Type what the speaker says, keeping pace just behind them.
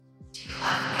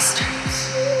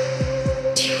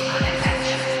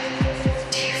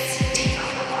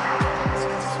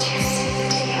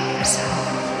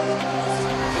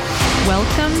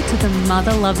to the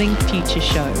Mother Loving Future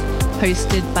Show,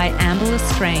 hosted by Amber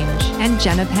Lestrange and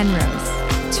Jenna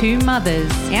Penrose, two mothers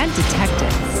and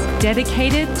detectives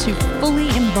dedicated to fully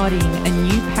embodying a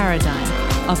new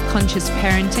paradigm of conscious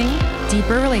parenting,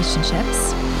 deeper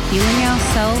relationships, healing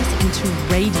ourselves into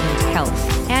radiant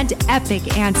health, and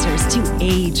epic answers to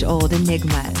age-old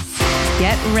enigmas.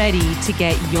 Get ready to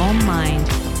get your mind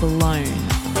blown.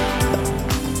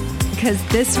 Because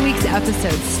this week's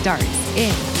episode starts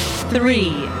in 3,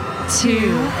 2,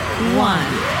 1.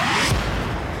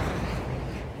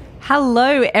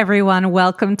 Hello, everyone.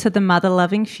 Welcome to the Mother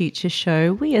Loving Future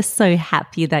Show. We are so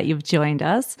happy that you've joined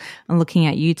us. I'm looking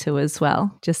at you two as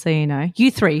well, just so you know.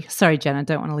 You three. Sorry, Jenna,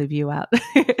 don't want to leave you out.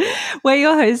 We're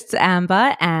your hosts,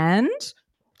 Amber and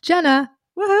Jenna.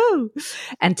 Woohoo!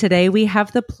 And today we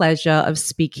have the pleasure of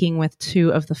speaking with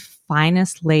two of the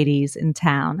finest ladies in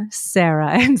town,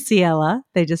 Sarah and Ciela.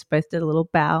 They just both did a little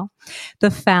bow.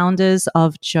 The founders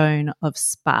of Joan of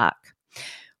Sparc.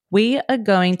 We are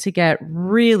going to get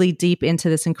really deep into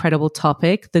this incredible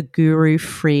topic, the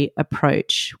guru-free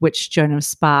approach, which Joan of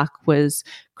Sparc was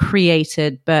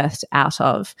created, birthed out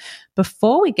of.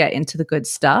 Before we get into the good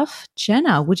stuff,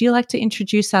 Jenna, would you like to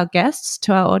introduce our guests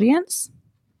to our audience?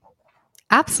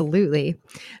 Absolutely.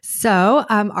 So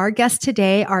our guests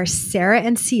today are Sarah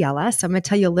and Ciela. So I'm going to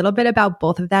tell you a little bit about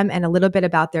both of them and a little bit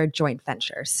about their joint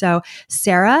venture. So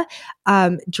Sarah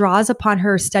draws upon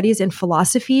her studies in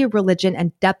philosophy, religion,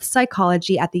 and depth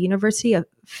psychology at the University of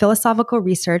Philosophical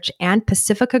Research and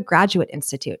Pacifica Graduate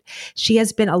Institute. She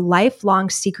has been a lifelong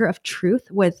seeker of truth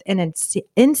with an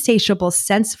insatiable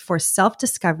sense for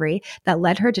self-discovery that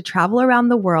led her to travel around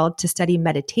the world to study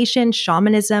meditation,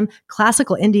 shamanism,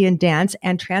 classical Indian dance,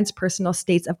 and transpersonal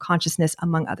states of consciousness,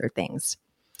 among other things.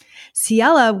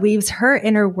 Ciela weaves her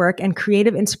inner work and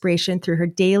creative inspiration through her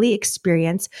daily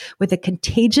experience with a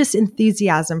contagious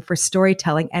enthusiasm for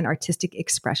storytelling and artistic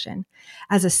expression.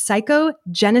 As a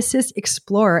psychogenesis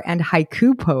explorer and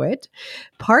haiku poet,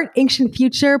 part ancient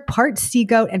future, part sea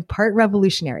goat, and part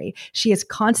revolutionary, she is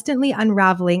constantly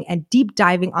unraveling and deep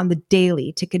diving on the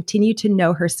daily to continue to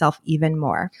know herself even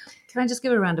more. Can I just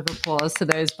give a round of applause to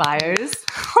those bios?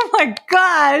 Oh my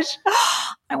gosh.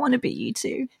 I want to be you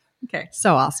too. Okay.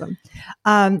 So awesome.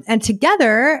 And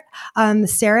together,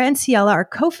 Sarah and Ciela are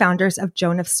co-founders of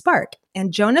Joan of Sparc.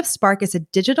 And Joan of Sparc is a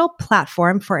digital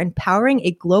platform for empowering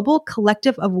a global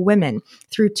collective of women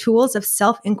through tools of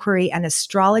self-inquiry and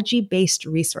astrology-based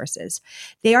resources.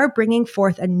 They are bringing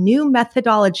forth a new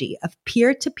methodology of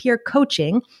peer-to-peer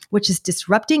coaching, which is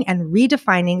disrupting and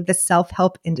redefining the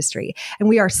self-help industry. And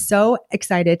we are so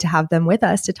excited to have them with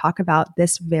us to talk about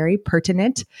this very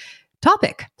pertinent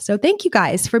topic. So thank you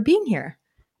guys for being here.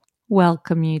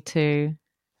 Welcome, you two.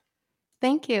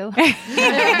 Thank you.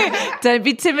 Don't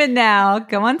be timid now.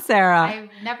 Come on, Sarah. I've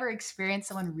never experienced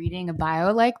someone reading a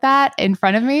bio like that in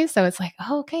front of me. So it's like,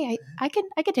 oh, okay, I can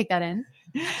take that in.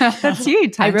 That's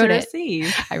you. Time I wrote to it.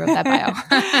 receive. I wrote that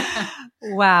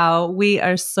bio. Wow. We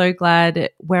are so glad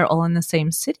we're all in the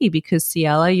same city because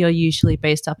Ciela, you're usually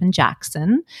based up in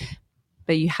Jackson,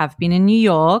 but you have been in New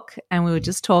York, and we were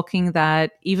just talking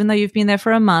that even though you've been there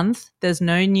for a month, there's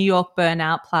no New York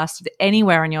burnout plastered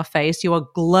anywhere on your face. You are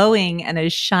glowing and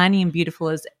as shiny and beautiful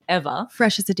as ever.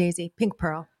 Fresh as a daisy, pink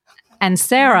pearl. And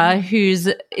Sarah, who's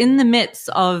in the midst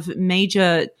of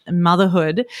major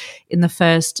motherhood in the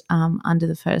first, under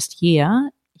the first year,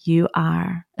 you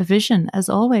are a vision as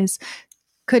always.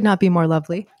 Could not be more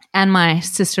lovely. And my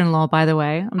sister-in-law, by the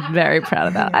way, I'm very proud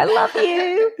of that. I love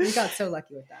you. We got so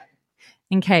lucky with that.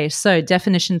 Okay, so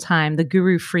definition time, the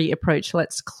guru-free approach.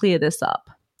 Let's clear this up.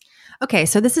 Okay,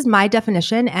 so this is my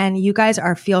definition, and you guys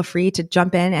feel free to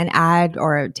jump in and add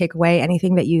or take away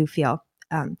anything that you feel.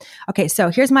 Okay, so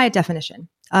here's my definition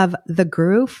of the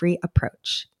guru-free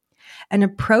approach. An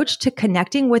approach to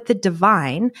connecting with the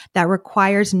divine that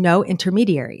requires no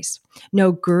intermediaries.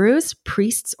 No gurus,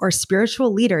 priests, or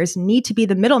spiritual leaders need to be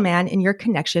the middleman in your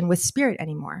connection with spirit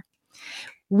anymore.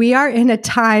 We are in a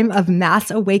time of mass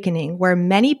awakening where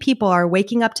many people are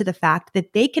waking up to the fact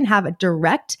that they can have a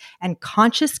direct and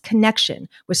conscious connection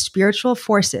with spiritual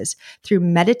forces through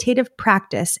meditative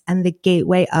practice and the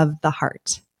gateway of the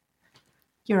heart.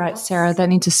 You're right, Sarah. That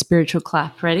needs a spiritual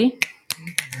clap. Ready?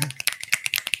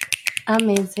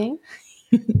 Amazing.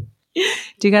 Do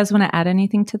you guys want to add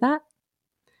anything to that?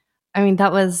 I mean,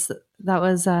 that was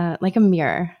like a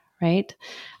mirror. Right?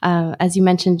 As you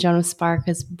mentioned, Joan of Sparc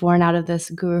is born out of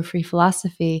this guru-free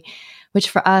philosophy,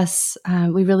 which for us,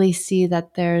 we really see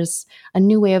that there's a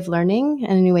new way of learning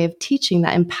and a new way of teaching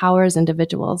that empowers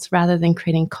individuals rather than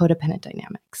creating codependent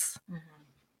dynamics. Mm-hmm.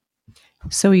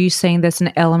 So are you saying there's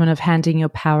an element of handing your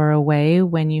power away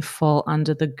when you fall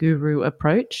under the guru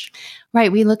approach?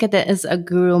 Right. We look at it as a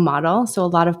guru model. So a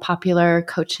lot of popular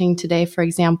coaching today, for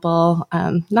example,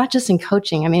 not just in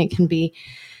coaching, I mean, it can be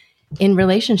in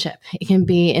relationship, it can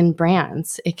be in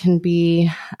brands, it can be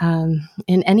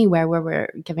in anywhere where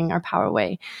we're giving our power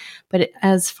away. But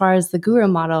as far as the guru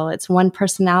model, it's one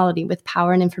personality with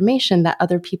power and information that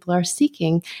other people are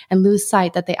seeking and lose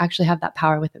sight that they actually have that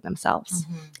power within themselves.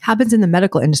 Mm-hmm. Happens in the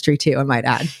medical industry too, I might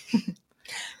add.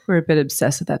 We're a bit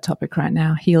obsessed with that topic right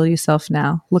now. Heal yourself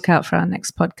now. Look out for our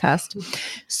next podcast.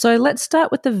 So let's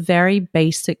start with the very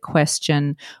basic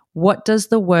question. What does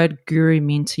the word guru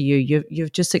mean to you?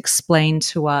 You've just explained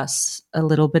to us a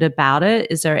little bit about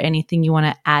it. Is there anything you want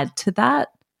to add to that?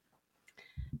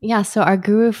 Yeah, so our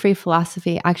guru-free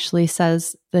philosophy actually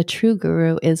says the true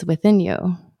guru is within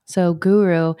you. So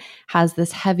guru has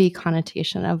this heavy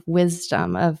connotation of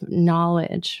wisdom, of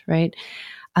knowledge, right?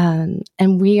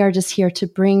 And we are just here to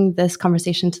bring this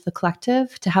conversation to the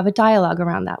collective, to have a dialogue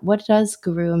around that. What does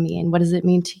guru mean? What does it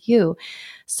mean to you?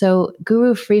 So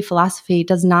guru-free philosophy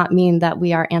does not mean that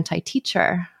we are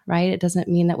anti-teacher, right? It doesn't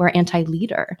mean that we're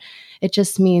anti-leader. It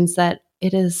just means that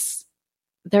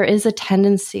there is a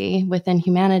tendency within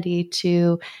humanity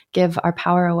to give our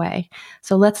power away.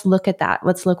 So let's look at that.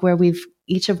 Let's look where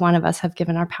each of one of us have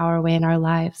given our power away in our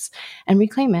lives and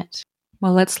reclaim it.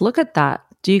 Well, let's look at that.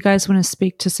 Do you guys want to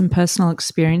speak to some personal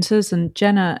experiences? And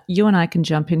Jenna, you and I can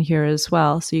jump in here as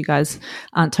well, so you guys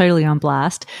aren't totally on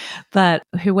blast. But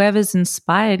whoever's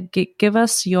inspired, give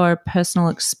us your personal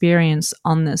experience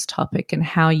on this topic and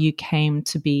how you came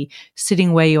to be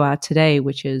sitting where you are today,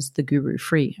 which is the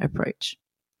guru-free approach.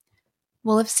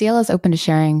 Well, if Ciela's open to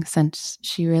sharing, since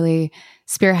she really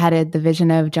spearheaded the vision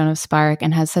of Joan of Sparc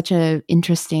and has such an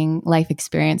interesting life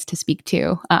experience to speak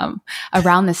to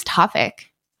around this topic,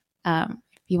 if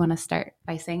you want to start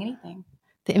by saying anything.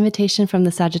 The invitation from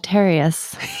the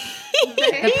Sagittarius,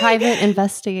 the private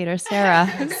investigator,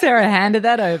 Sarah. Sarah handed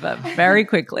that over very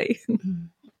quickly.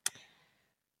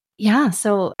 Yeah,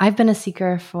 so I've been a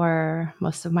seeker for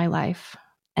most of my life.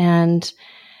 And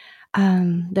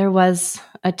there was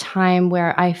a time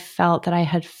where I felt that I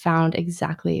had found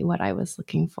exactly what I was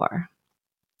looking for,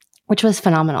 which was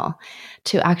phenomenal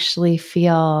to actually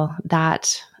feel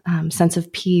that sense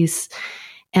of peace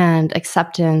and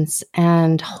acceptance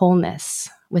and wholeness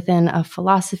within a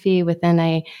philosophy, within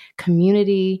a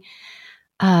community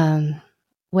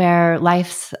where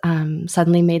life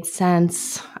suddenly made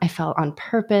sense. I felt on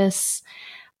purpose,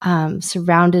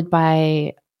 surrounded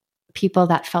by people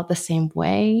that felt the same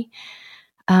way.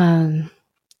 And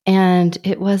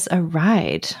it was a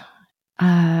ride.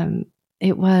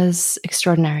 It was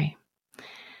extraordinary.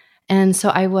 And so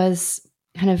I was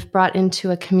kind of brought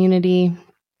into a community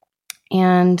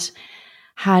and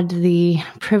had the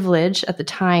privilege at the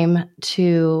time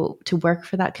to work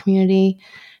for that community,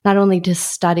 not only to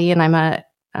study, and I'm a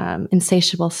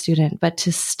insatiable student, but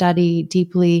to study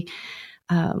deeply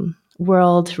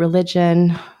world,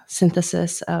 religion,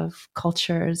 synthesis of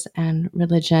cultures and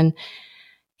religion,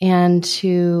 and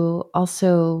to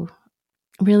also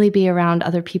really be around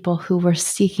other people who were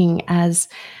seeking as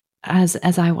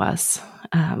I was,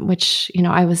 which,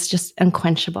 I was just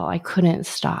unquenchable. I couldn't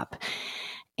stop.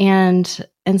 And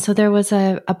so there was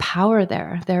a power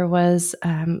there. There was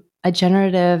a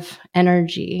generative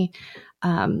energy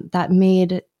that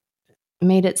made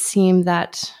it seem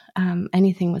that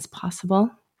anything was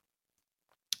possible.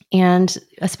 And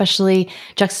especially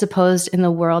juxtaposed in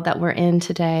the world that we're in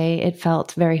today, it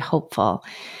felt very hopeful.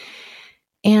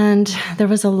 And there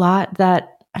was a lot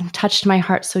that touched my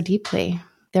heart so deeply.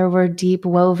 There were deep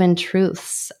woven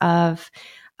truths of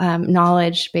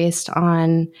knowledge based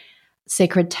on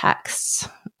sacred texts.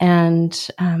 And,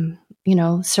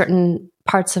 certain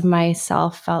parts of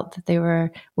myself felt that they were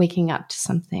waking up to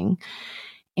something.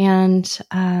 And,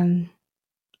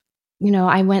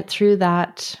 I went through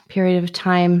that period of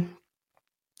time,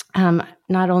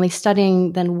 not only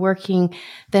studying, then working,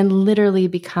 then literally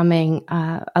becoming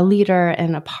a leader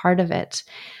and a part of it,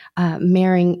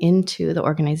 marrying into the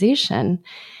organization.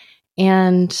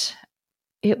 And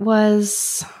it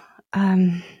was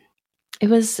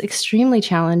extremely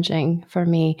challenging for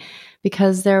me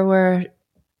because there were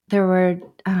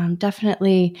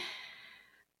definitely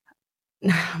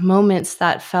moments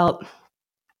that felt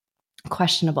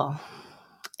questionable.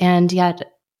 And yet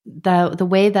the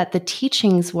way that the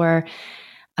teachings were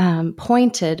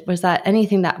pointed was that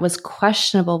anything that was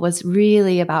questionable was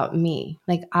really about me.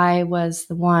 Like I was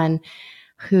the one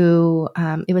who,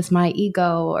 it was my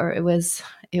ego, or it was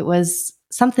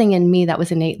something in me that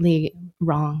was innately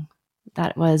wrong,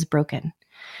 that was broken.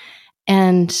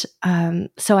 And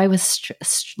so I was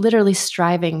literally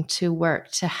striving to work,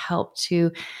 to help,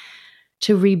 to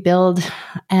rebuild,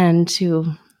 and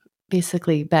to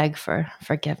basically beg for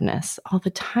forgiveness all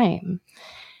the time.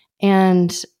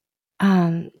 And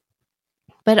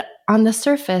but on the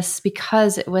surface,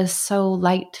 because it was so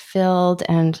light-filled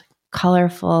and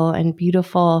colorful and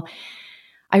beautiful,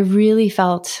 I really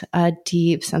felt a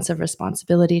deep sense of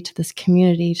responsibility to this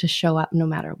community to show up no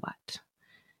matter what.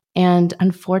 And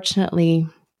unfortunately,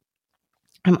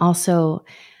 I'm also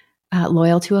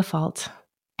loyal to a fault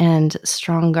and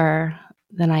stronger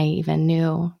than I even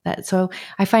knew. So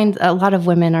I find a lot of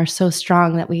women are so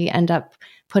strong that we end up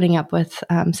putting up with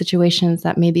situations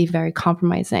that may be very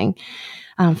compromising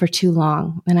for too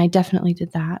long. And I definitely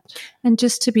did that. And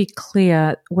just to be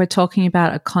clear, we're talking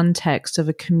about a context of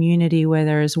a community where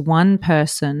there is one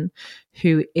person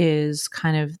who is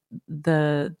kind of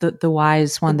the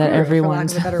wise one, the guru, that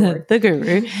everyone's the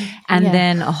guru, and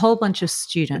then a whole bunch of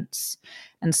students.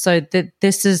 And so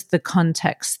this is the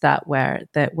context that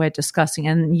we're discussing.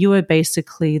 And you were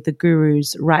basically the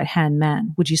guru's right-hand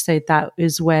man. Would you say that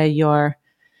is where your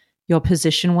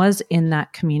position was in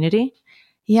that community?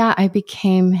 Yeah, I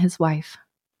became his wife.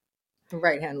 The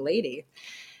right-hand lady.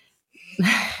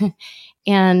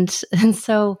 and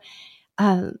so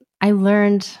I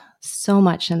learned so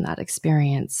much in that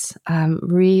experience,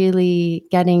 really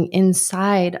getting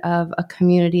inside of a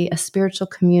community, a spiritual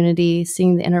community,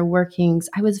 seeing the inner workings.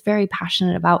 I was very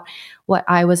passionate about what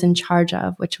I was in charge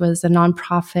of, which was a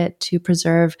nonprofit to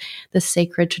preserve the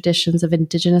sacred traditions of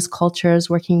indigenous cultures,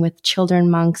 working with children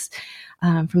monks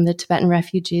from the Tibetan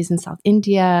refugees in South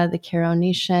India, the Karo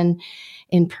Nation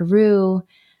in Peru.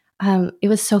 It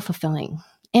was so fulfilling.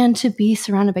 And to be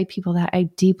surrounded by people that I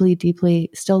deeply, deeply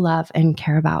still love and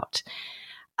care about.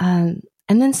 And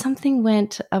then something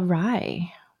went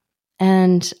awry.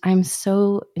 And I'm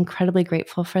so incredibly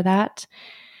grateful for that.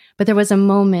 But there was a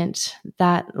moment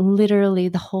that literally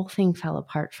the whole thing fell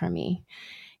apart for me.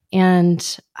 And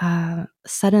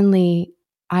suddenly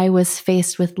I was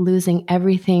faced with losing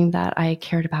everything that I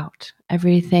cared about,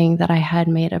 everything that I had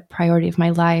made a priority of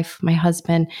my life, my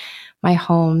husband, my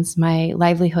homes, my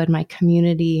livelihood, my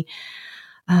community.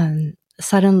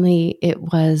 Suddenly it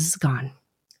was gone.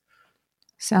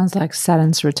 Sounds like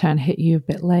Saturn's return hit you a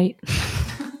bit late.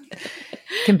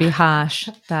 Can be harsh,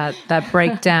 that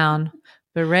breakdown.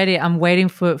 But I'm waiting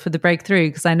for the breakthrough,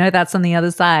 because I know that's on the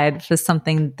other side for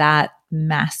something that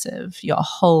massive. Your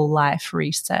whole life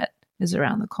reset is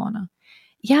around the corner.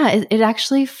 Yeah, it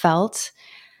actually felt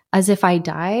as if I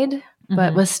died,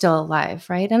 but was still alive,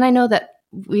 right? And I know that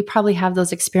we probably have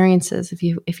those experiences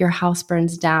if your house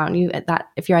burns down,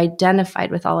 if you're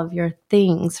identified with all of your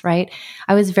things, right?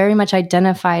 I was very much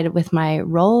identified with my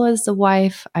role as a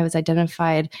wife. I was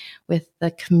identified with the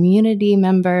community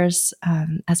members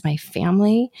as my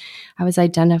family. I was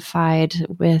identified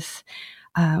with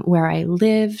where I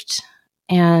lived,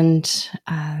 and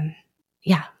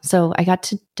so I got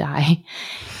to die.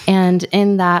 And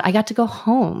in that, I got to go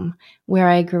home where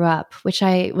I grew up, which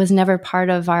I was never part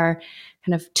of our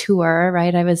kind of tour,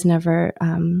 right? I was never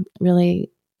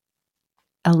really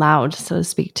allowed, so to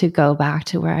speak, to go back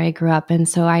to where I grew up. And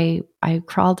so I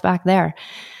crawled back there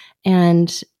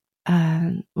and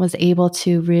was able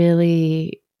to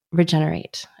really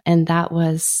regenerate. And that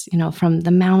was, from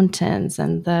the mountains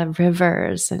and the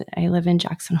rivers. And I live in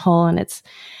Jackson Hole, and it's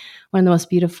one of the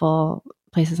most beautiful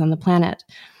places on the planet.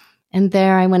 And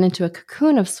there I went into a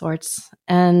cocoon of sorts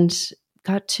and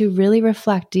got to really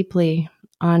reflect deeply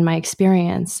on my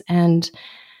experience and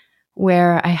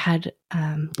where I had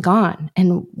gone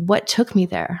and what took me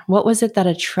there. What was it that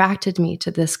attracted me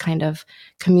to this kind of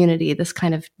community,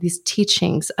 these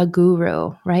teachings, a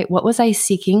guru, right? What was I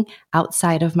seeking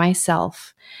outside of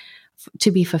myself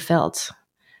to be fulfilled?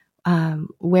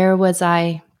 Where was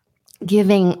I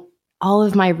giving all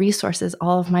of my resources,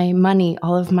 all of my money,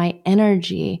 all of my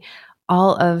energy,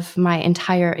 all of my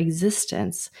entire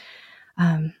existence?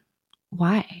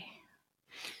 Why?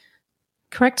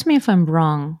 Correct me if I'm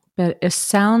wrong, but it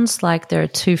sounds like there are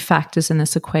two factors in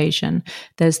this equation.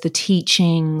 There's the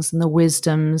teachings and the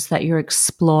wisdoms that you're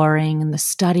exploring, and the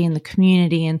study and the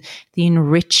community and the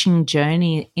enriching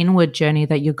journey, inward journey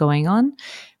that you're going on,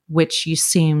 which you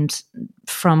seemed,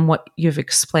 from what you've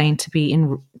explained, to be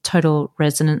in total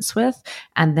resonance with.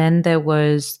 And then there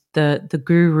was the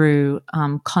guru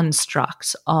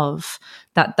construct of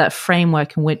that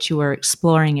framework in which you were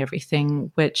exploring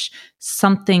everything, which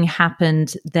something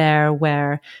happened there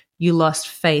where you lost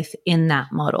faith in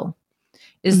that model.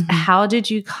 How did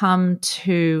you come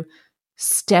to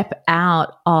step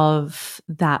out of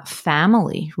that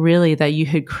family, really, that you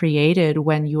had created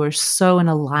when you were so in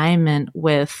alignment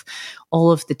with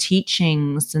all of the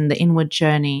teachings and the inward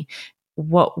journey.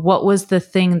 What was the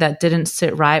thing that didn't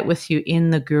sit right with you in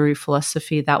the guru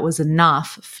philosophy that was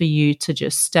enough for you to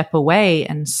just step away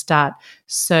and start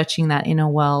searching that inner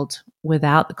world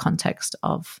without the context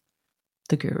of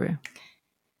the guru?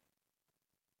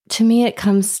 To me, it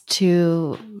comes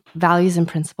to values and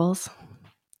principles.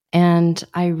 And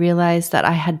I realized that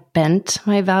I had bent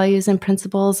my values and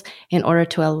principles in order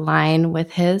to align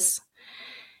with his.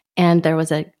 And there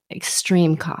was an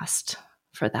extreme cost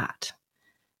for that.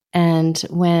 And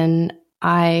when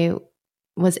I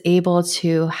was able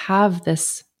to have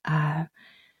this,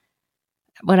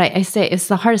 what I say, it's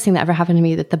the hardest thing that ever happened to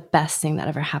me, that the best thing that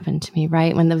ever happened to me,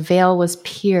 right? When the veil was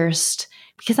pierced,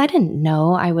 because I didn't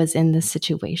know I was in this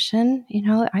situation.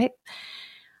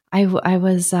 I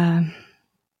was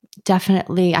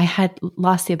definitely, I had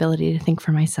lost the ability to think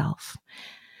for myself.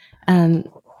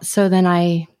 So then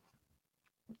I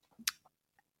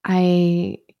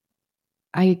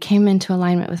came into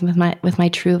alignment with my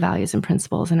true values and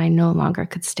principles, and I no longer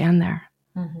could stand there.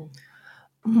 Mm-hmm.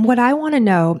 What I want to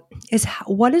know is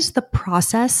what is the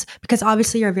process? Because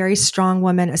obviously you're a very strong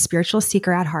woman, a spiritual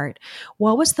seeker at heart.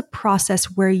 What was the process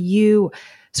where you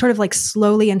sort of like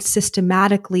slowly and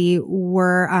systematically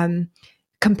were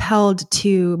compelled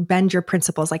to bend your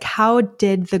principles? Like, how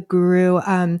did the guru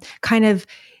kind of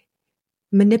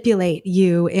manipulate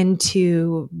you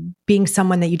into being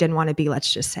someone that you didn't want to be,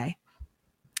 let's just say?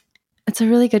 It's a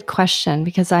really good question,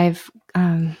 because I've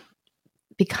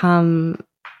become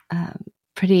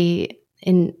pretty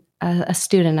a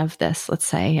student of this, let's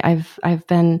say. I've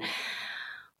been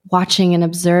watching and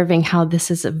observing how this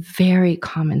is a very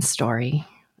common story.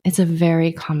 It's a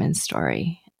very common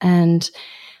story. And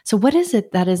so what is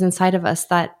it that is inside of us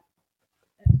that...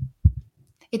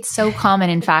 It's so common,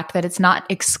 in fact, that it's not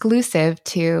exclusive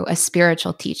to a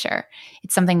spiritual teacher.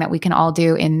 It's something that we can all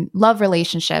do in love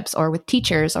relationships or with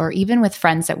teachers or even with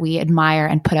friends that we admire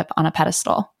and put up on a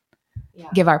pedestal. Yeah.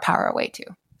 Give our power away to.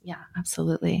 Yeah,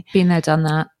 absolutely. Been there, done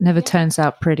that. Never turns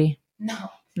out pretty. No.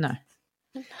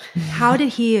 How did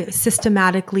he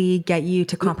systematically get you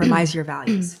to compromise your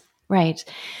values? Right.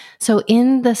 So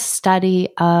in the study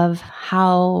of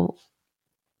how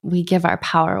we give our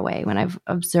power away, when I've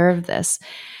observed this,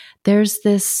 there's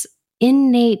this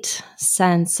innate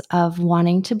sense of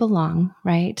wanting to belong,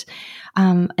 right?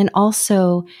 And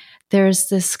also there's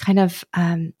this kind of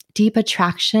deep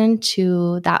attraction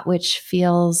to that which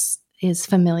is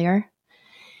familiar.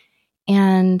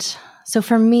 And so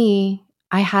for me,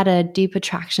 I had a deep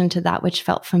attraction to that which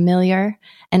felt familiar,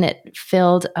 and it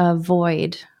filled a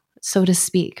void, so to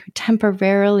speak,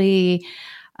 temporarily,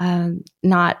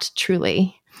 not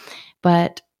truly.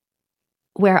 But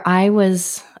where I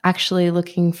was actually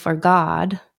looking for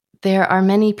God, there are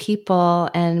many people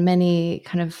and many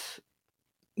kind of,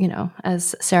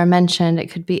 as Sarah mentioned,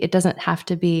 it doesn't have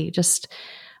to be just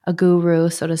a guru,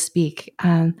 so to speak.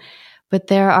 But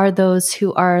there are those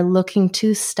who are looking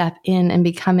to step in and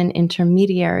become an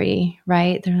intermediary,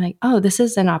 right? They're like, oh, this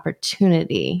is an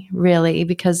opportunity, really,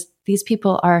 because these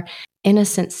people are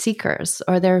innocent seekers,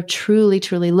 or they're truly,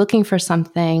 truly looking for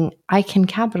something. I can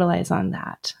capitalize on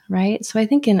that, right? So I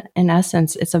think in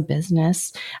essence, it's a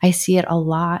business. I see it a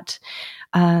lot.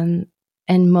 And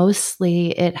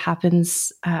mostly it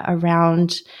happens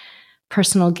around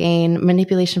personal gain,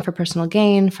 manipulation for personal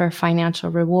gain, for financial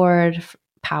reward,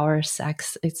 power,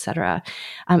 sex, etc.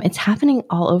 It's happening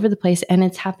all over the place, and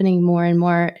it's happening more and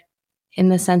more in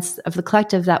the sense of the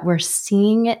collective that we're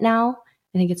seeing it now.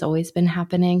 I think it's always been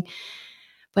happening.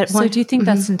 But so do you think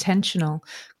that's intentional?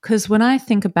 Because when I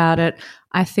think about it,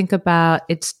 I think about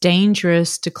it's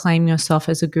dangerous to claim yourself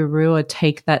as a guru or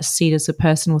take that seat as a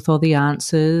person with all the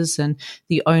answers and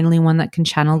the only one that can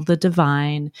channel the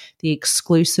divine, the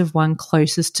exclusive one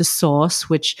closest to source,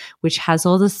 which has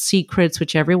all the secrets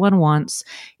which everyone wants.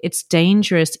 It's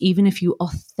dangerous even if you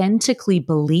authentically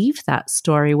believe that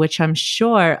story, which I'm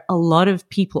sure a lot of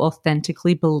people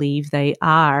authentically believe they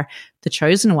are the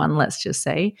chosen one, let's just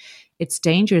say. It's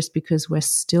dangerous because we're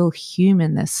still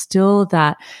human. There's still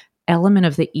that element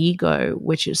of the ego,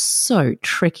 which is so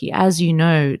tricky. As you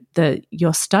know,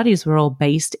 your studies were all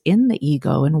based in the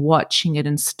ego and watching it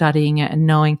and studying it and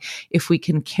knowing if we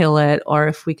can kill it or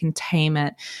if we can tame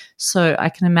it. So I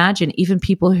can imagine even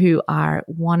people who are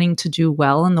wanting to do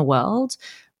well in the world,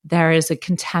 there is a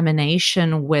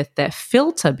contamination with their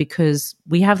filter because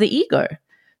we have the ego.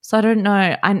 So I don't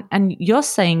know. And you're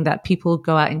saying that people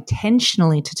go out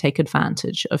intentionally to take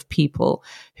advantage of people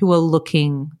who are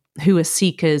looking who are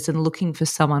seekers and looking for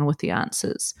someone with the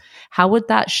answers? How would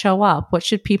that show up? What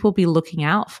should people be looking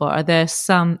out for? Are there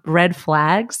some red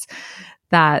flags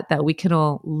that we can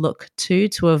all look to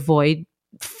avoid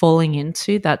falling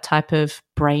into that type of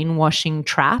brainwashing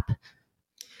trap?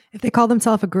 If they call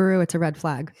themselves a guru, it's a red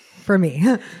flag for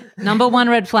me. Number one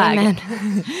red flag.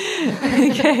 Amen.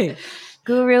 Okay.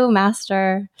 Guru,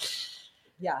 master.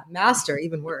 Yeah, master,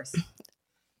 even worse.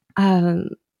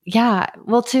 Yeah.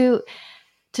 Well, to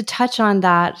touch on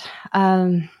that,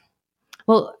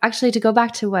 well, actually, to go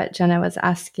back to what Jenna was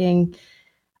asking,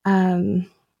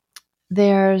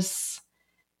 there's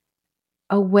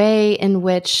a way in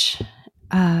which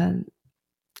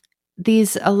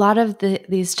these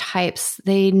types,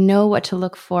 they know what to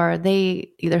look for.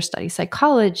 They either study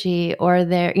psychology or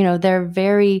they're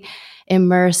very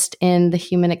immersed in the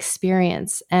human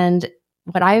experience. And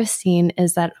what I've seen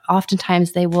is that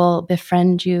oftentimes they will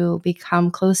befriend you, become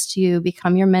close to you,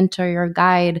 become your mentor, your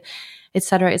guide, et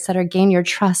cetera, gain your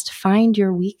trust, find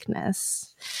your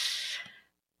weakness,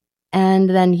 and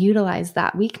then utilize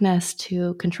that weakness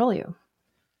to control you.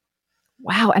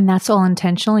 Wow. And that's all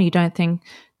intentional? You don't think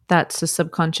that's a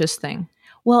subconscious thing?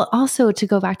 Well, also to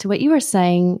go back to what you were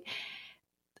saying,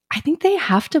 I think they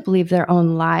have to believe their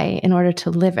own lie in order to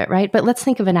live it, right? But let's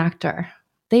think of an actor.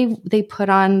 They put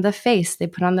on the face, they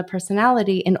put on the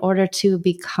personality in order to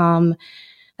become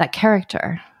that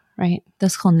character, right?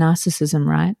 That's called narcissism,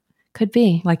 right? Could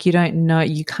be. Like you don't know,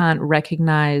 you can't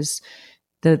recognize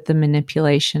the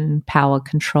manipulation, power,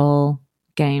 control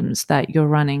games that you're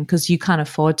running because you can't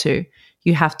afford to.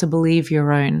 You have to believe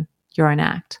your own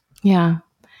act. Yeah.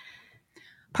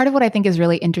 Part of what I think is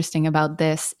really interesting about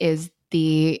this is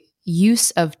the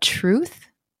use of truth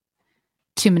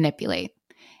to manipulate.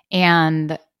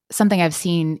 And something I've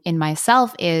seen in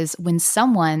myself is when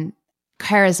someone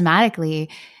charismatically,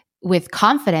 with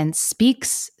confidence,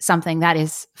 speaks something that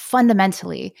is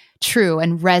fundamentally true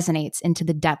and resonates into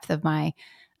the depth of my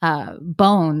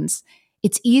bones,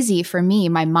 it's easy for me,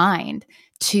 my mind,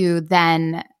 to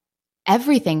then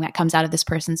everything that comes out of this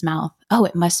person's mouth, oh,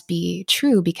 it must be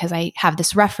true because I have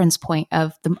this reference point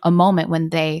of a moment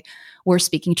when they were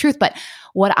speaking truth. But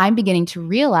what I'm beginning to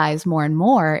realize more and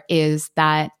more is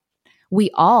that we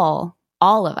all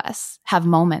of us have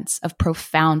moments of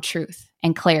profound truth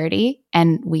and clarity,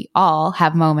 and we all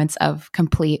have moments of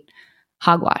complete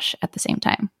hogwash at the same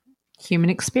time. Human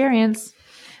experience.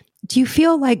 Do you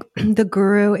feel like the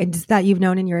guru that you've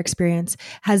known in your experience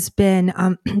has been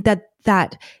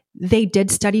that they did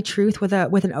study truth with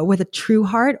a true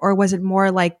heart, or was it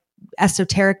more like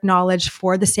esoteric knowledge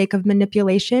for the sake of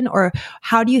manipulation? Or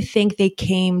how do you think they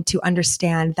came to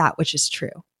understand that which is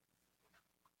true?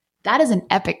 That is an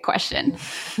epic question.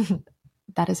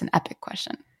 That is an epic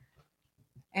question.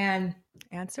 And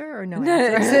answer or no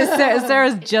answer?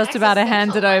 Sarah's just about to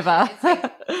hand it over.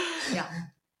 Yeah.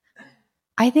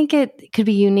 I think it could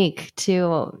be unique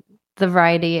to the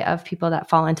variety of people that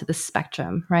fall into the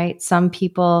spectrum, right? Some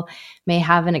people may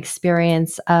have an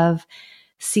experience of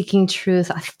seeking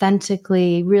truth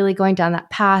authentically, really going down that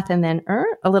path, and then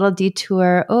a little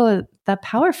detour. Oh, that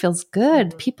power feels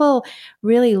good. People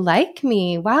really like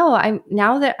me. Wow,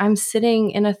 now that I'm sitting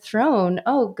in a throne.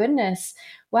 Oh, goodness.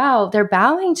 Wow, they're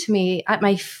bowing to me at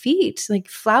my feet, like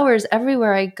flowers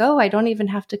everywhere I go. I don't even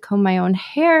have to comb my own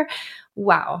hair.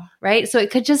 Wow, right? So it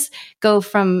could just go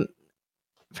from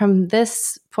point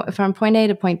A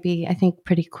to point B, I think,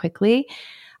 pretty quickly.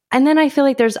 And then I feel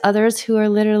like there's others who are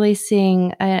literally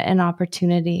seeing an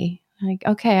opportunity. Like,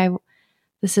 okay,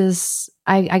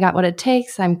 I got what it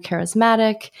takes. I'm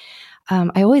charismatic.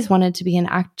 I always wanted to be an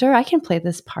actor. I can play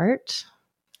this part.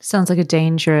 Sounds like a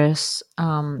dangerous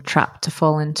trap to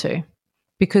fall into.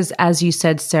 Because as you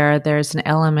said, Sarah, there's an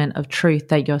element of truth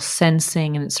that you're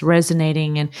sensing and it's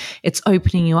resonating and it's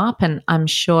opening you up. And I'm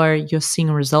sure you're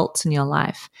seeing results in your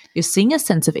life. You're seeing a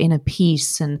sense of inner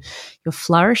peace and you're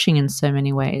flourishing in so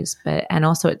many ways. And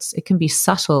also it can be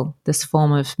subtle, this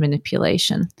form of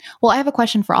manipulation. Well, I have a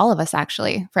question for all of us,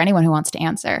 actually, for anyone who wants to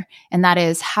answer. And that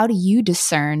is, how do you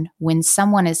discern when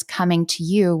someone is coming to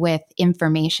you with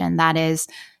information that is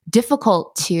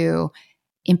difficult to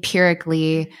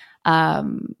empirically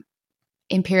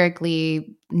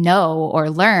know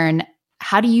or learn?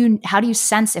 How do you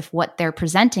sense if what they're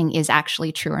presenting is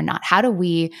actually true or not? How do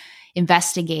we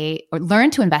investigate or learn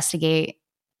to investigate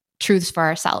truths for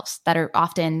ourselves that are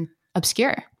often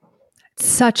obscure?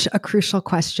 Such a crucial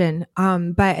question.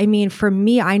 But I mean, for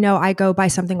me, I know I go by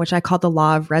something which I call the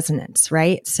law of resonance,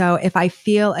 right? So if I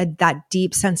feel that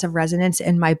deep sense of resonance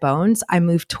in my bones, I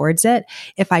move towards it.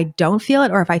 If I don't feel it,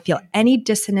 or if I feel any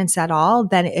dissonance at all,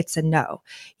 then it's a no,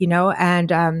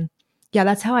 and, Yeah,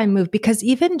 that's how I move, because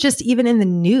even in the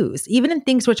news, even in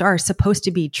things which are supposed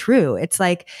to be true, it's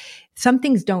like some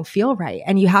things don't feel right.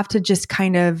 And you have to just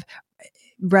kind of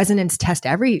resonance test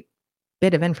every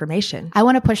bit of information. I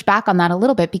want to push back on that a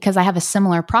little bit because I have a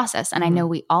similar process and I know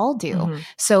we all do.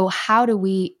 So how do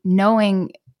we,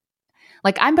 knowing,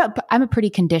 like I'm a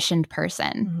pretty conditioned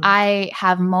person. I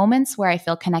have moments where I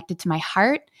feel connected to my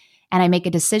heart and I make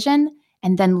a decision.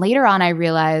 And then later on, I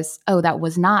realize, oh, that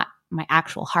was not my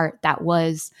actual heart. I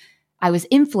was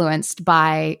influenced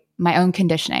by my own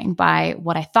conditioning, by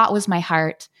what I thought was my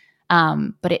heart,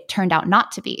 but it turned out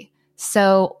not to be.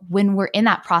 So when we're in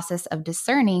that process of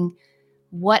discerning,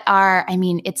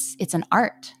 it's an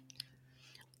art.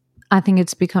 I think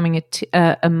it's becoming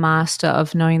a master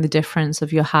of knowing the difference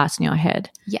of your heart and your head.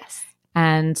 Yes.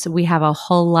 And we have a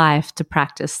whole life to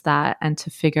practice that and to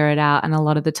figure it out. And a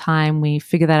lot of the time we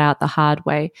figure that out the hard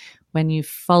way. When you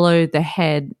follow the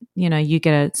head, you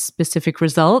get a specific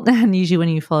result. And usually when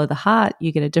you follow the heart,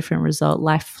 you get a different result.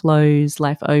 Life flows,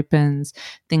 life opens,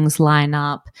 things line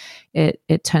up.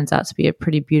 It turns out to be a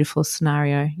pretty beautiful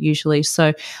scenario usually.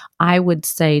 So I would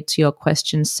say to your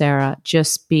question, Sarah,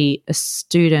 just be a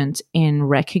student in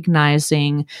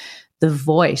recognizing the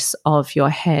voice of your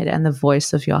head and the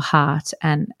voice of your heart.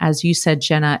 And as you said,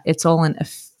 Jenna, it's all in a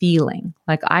feeling.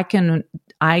 Like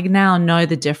I now know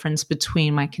the difference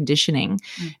between my conditioning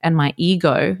and my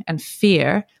ego and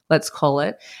fear, let's call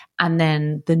it, and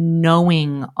then the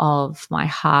knowing of my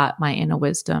heart, my inner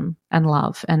wisdom and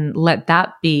love, and let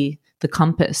that be the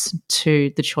compass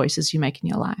to the choices you make in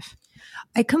your life.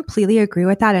 I completely agree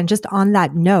with that. And just on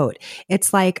that note,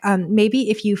 it's like maybe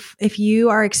if you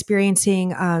are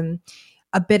experiencing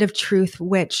a bit of truth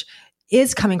which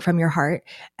is coming from your heart,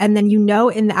 and then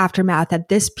in the aftermath that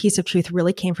this piece of truth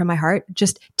really came from my heart,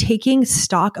 just taking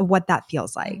stock of what that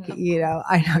feels like.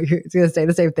 I know you're going to say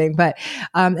the same thing, but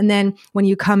and then when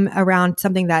you come around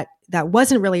something that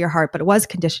wasn't really your heart, but it was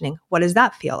conditioning, what does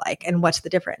that feel like, and what's the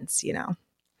difference?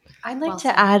 I'd like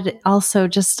to add also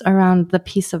just around the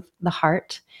piece of the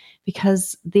heart,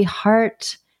 because the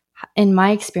heart, in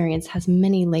my experience, has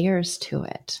many layers to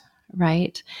it,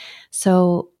 right?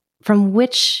 So from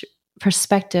which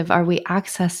perspective are we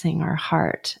accessing our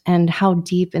heart, and how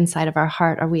deep inside of our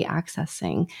heart are we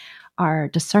accessing our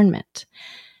discernment?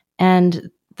 And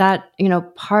that,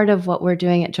 part of what we're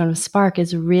doing at Joan of Sparc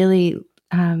is really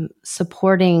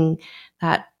supporting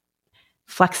that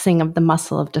flexing of the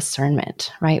muscle of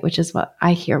discernment, right? Which is what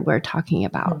I hear we're talking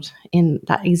about, in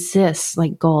that exists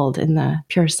like gold in the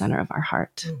pure center of our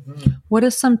heart. What are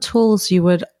some tools you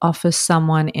would offer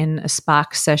someone in a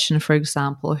Spark session, for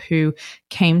example, who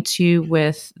came to you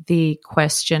with the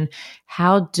question,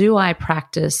 how do I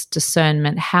practice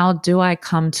discernment? How do I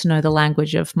come to know the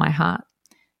language of my heart?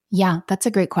 Yeah, that's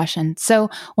a great question. So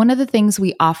one of the things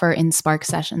we offer in Spark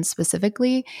sessions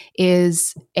specifically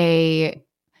is a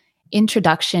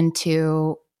introduction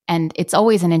to, and it's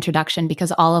always an introduction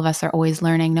because all of us are always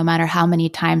learning, no matter how many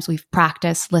times we've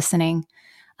practiced listening,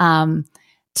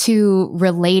 to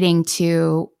relating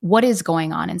to what is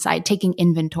going on inside, taking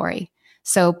inventory.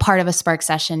 So part of a Spark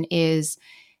session is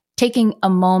taking a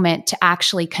moment to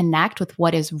actually connect with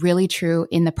what is really true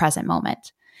in the present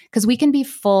moment. Because we can be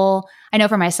full, I know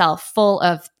for myself, full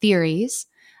of theories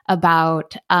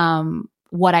about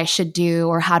what I should do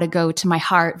or how to go to my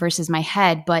heart versus my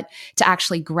head. But to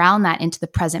actually ground that into the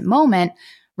present moment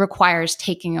requires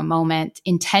taking a moment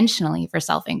intentionally for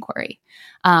self-inquiry.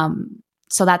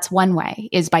 So that's one way,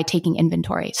 is by taking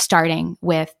inventory, starting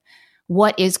with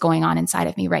what is going on inside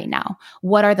of me right now.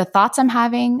 What are the thoughts I'm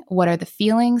having? What are the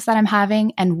feelings that I'm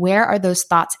having? And where are those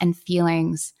thoughts and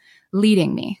feelings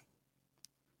leading me?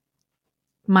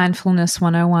 Mindfulness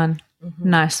 101.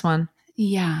 Nice one.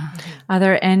 Yeah. Are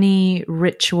there any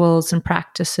rituals and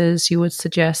practices you would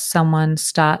suggest someone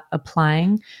start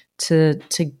applying to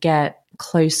get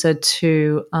closer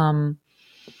to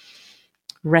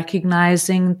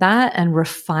recognizing that and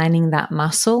refining that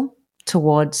muscle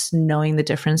towards knowing the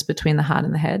difference between the heart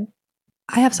and the head?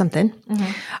 I have something.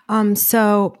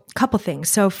 So a couple things.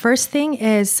 So first thing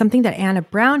is something that Anna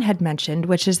Brown had mentioned,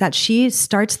 which is that she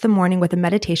starts the morning with a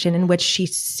meditation in which she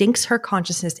sinks her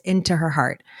consciousness into her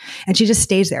heart. And she just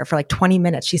stays there for like 20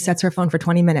 minutes. She sets her phone for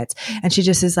 20 minutes and she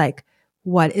just is like,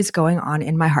 what is going on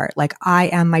in my heart? Like, I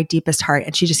am my deepest heart.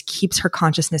 And she just keeps her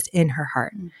consciousness in her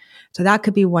heart. So that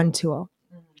could be one tool.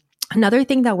 Another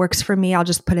thing that works for me, I'll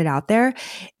just put it out there,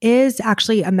 is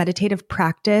actually a meditative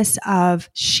practice of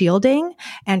shielding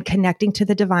and connecting to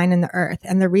the divine and the earth.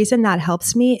 And the reason that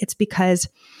helps me, it's because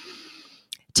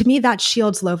to me, that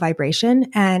shields low vibration,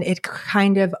 and it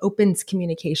kind of opens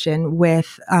communication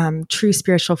with true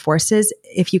spiritual forces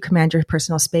if you command your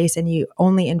personal space and you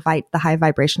only invite the high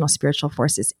vibrational spiritual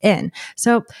forces in.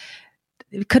 So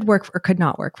it could work or could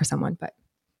not work for someone, but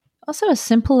also a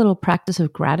simple little practice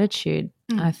of gratitude.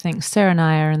 I think Sarah and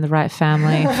I are in the right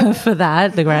family for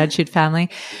that, the gratitude family.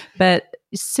 But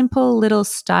simple little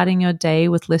starting your day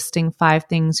with listing 5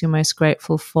 things you're most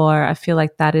grateful for. I feel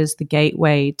like that is the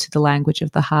gateway to the language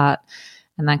of the heart.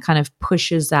 And that kind of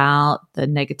pushes out the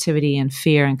negativity and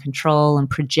fear and control and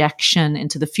projection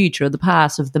into the future or the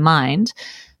past of the mind.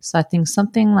 So I think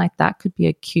something like that could be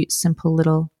a cute, simple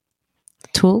little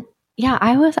tool. Yeah,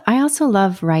 I also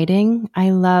love writing.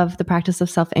 I love the practice of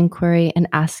self-inquiry and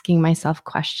asking myself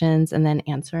questions and then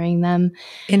answering them.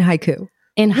 in haiku.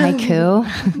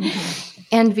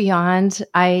 And beyond.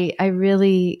 I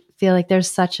really feel like there's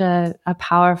such a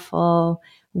powerful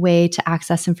way to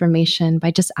access information by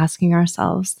just asking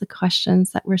ourselves the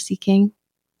questions that we're seeking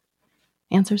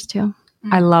answers to.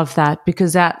 I love that,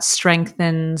 because that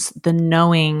strengthens the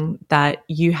knowing that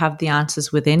you have the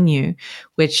answers within you,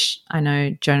 which I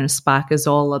know Joan of Sparc is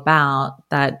all about,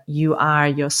 that you are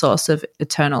your source of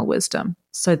eternal wisdom.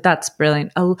 So that's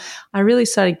brilliant. I really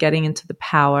started getting into the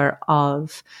power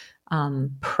of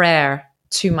prayer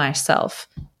to myself,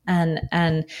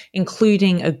 and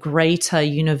including a greater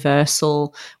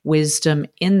universal wisdom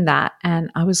in that.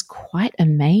 And I was quite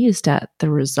amazed at the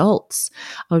results.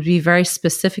 I would be very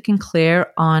specific and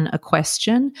clear on a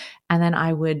question, and then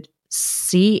I would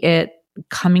see it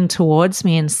coming towards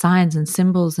me in signs and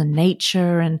symbols and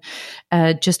nature, and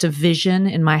just a vision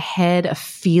in my head, a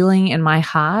feeling in my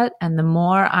heart. And the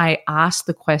more I asked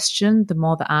the question, the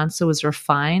more the answer was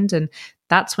refined. And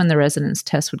that's when the resonance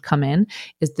test would come in.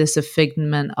 Is this a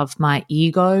figment of my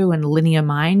ego and linear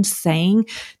mind saying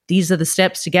these are the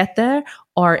steps to get there?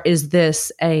 Or is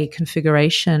this a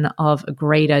configuration of a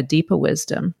greater, deeper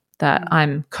wisdom that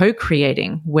I'm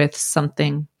co-creating with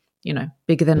something,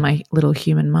 bigger than my little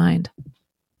human mind?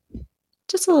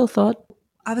 Just a little thought.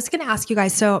 I was going to ask you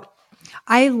guys, so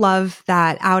I love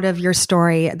that out of your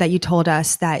story that you told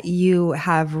us that you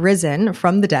have risen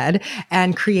from the dead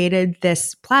and created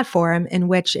this platform in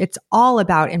which it's all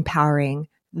about empowering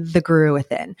the guru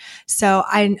within. So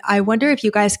I wonder if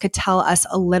you guys could tell us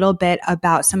a little bit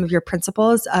about some of your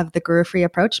principles of the guru-free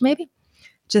approach, maybe,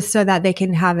 just so that they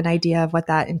can have an idea of what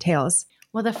that entails.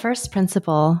 Well, the first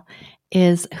principle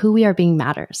is who we are being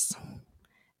matters.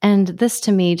 And this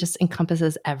to me just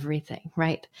encompasses everything,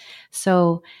 right?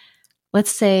 So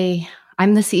let's say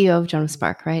I'm the CEO of Joan of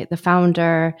Sparc, right? The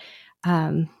founder.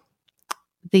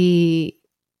 The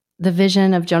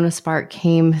vision of Joan of Sparc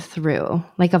came through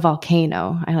like a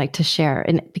volcano, I like to share.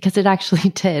 And because it actually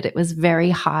did. It was very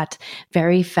hot,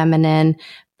 very feminine,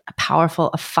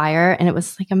 powerful, a fire. And it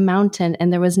was like a mountain.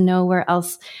 And there was nowhere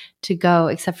else to go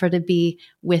except for to be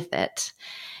with it.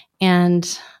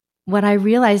 And what I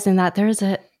realized in that,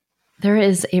 there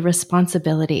is a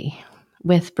responsibility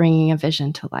with bringing a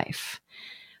vision to life.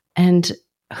 And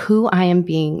who I am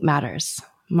being matters.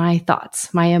 My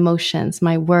thoughts, my emotions,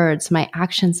 my words, my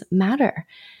actions matter.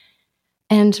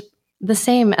 And the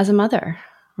same as a mother,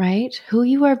 right? Who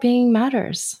you are being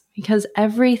matters, because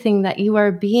everything that you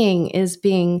are being is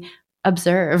being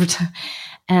observed.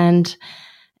 And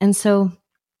so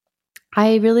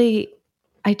I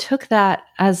took that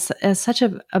as such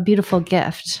a beautiful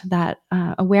gift, that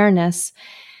awareness.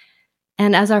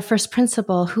 And as our first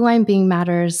principle, who I'm being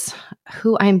matters,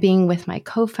 who I'm being with my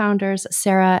co-founders,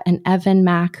 Sarah and Evan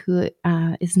Mack, who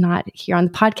is not here on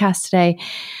the podcast today,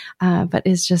 but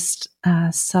is just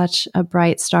such a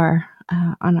bright star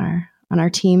on our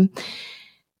team,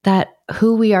 that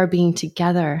who we are being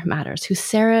together matters. Who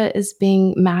Sarah is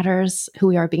being matters. Who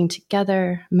we are being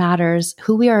together matters.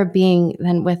 Who we are being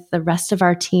then with the rest of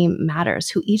our team matters.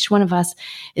 Who each one of us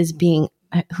is being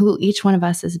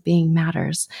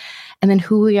matters. And then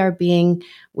who we are being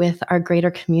with our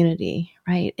greater community,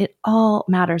 right? It all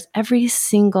matters. Every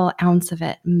single ounce of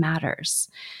it matters.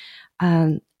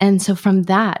 And so from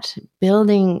that,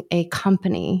 building a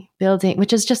company,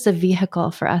 which is just a vehicle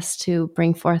for us to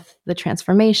bring forth the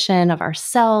transformation of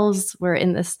ourselves. We're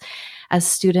in this, as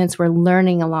students, we're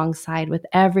learning alongside with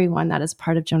everyone that is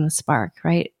part of Joan of Sparc,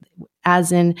 right?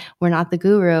 As in, we're not the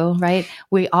guru, right?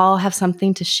 We all have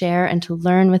something to share and to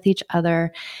learn with each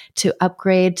other, to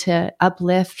upgrade, to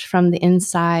uplift from the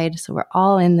inside. So we're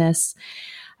all in this.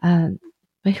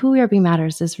 But who we are being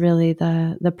matters is really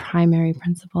the primary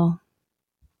principle.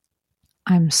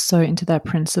 I'm so into that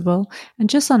principle. And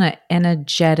just on an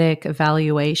energetic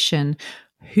evaluation,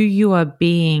 who you are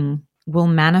being will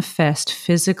manifest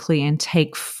physically and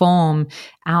take form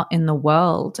out in the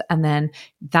world. And then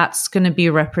that's going to be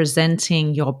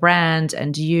representing your brand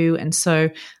and you. And so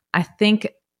I think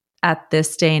at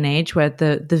this day and age where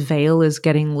the veil is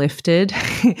getting lifted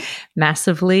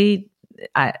massively,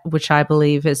 which I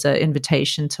believe is an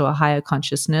invitation to a higher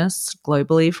consciousness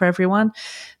globally for everyone.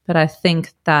 But I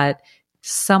think that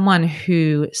someone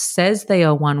who says they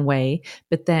are one way,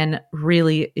 but then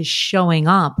really is showing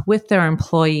up with their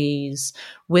employees,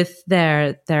 with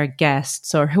their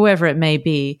guests, or whoever it may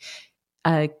be,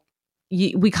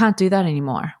 we can't do that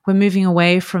anymore. We're moving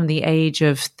away from the age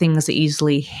of things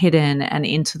easily hidden and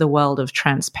into the world of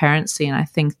transparency. And I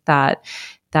think that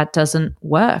doesn't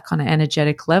work on an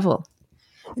energetic level.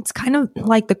 It's kind of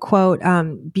like the quote,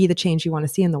 be the change you want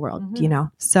to see in the world, you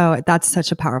know? So that's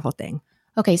such a powerful thing.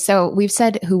 Okay, so we've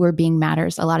said who we're being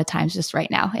matters a lot of times just right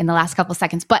now in the last couple of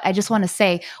seconds, but I just want to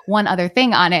say one other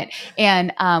thing on it.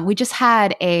 And we just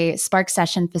had a Spark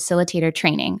session facilitator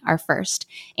training, our first,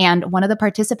 and one of the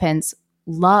participants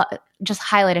just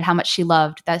highlighted how much she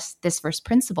loved this first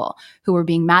principle, who we're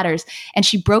being matters. And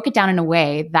she broke it down in a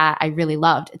way that I really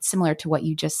loved. It's similar to what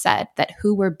you just said, that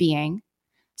who we're being,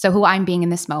 so who I'm being in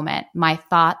this moment, my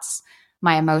thoughts,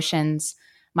 my emotions,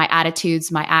 my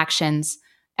attitudes, my actions,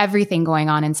 everything going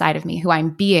on inside of me, who I'm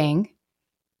being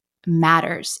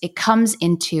matters. It comes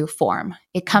into form.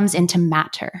 It comes into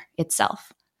matter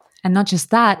itself. And not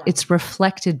just that, it's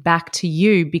reflected back to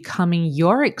you, becoming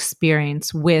your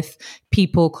experience with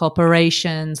people,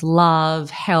 corporations, love,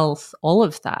 health, all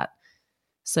of that.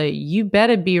 So you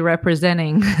better be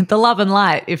representing the love and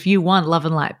light if you want love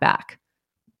and light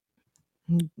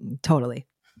Totally.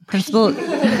 Principle.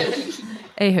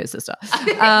 Hey, sister.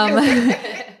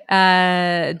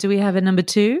 Do we have a number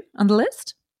 2 on the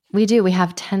list? We do. We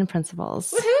have 10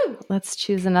 principles. Woohoo! Let's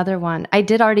choose another one. I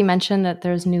did already mention that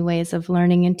there's new ways of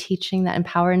learning and teaching that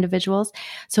empower individuals.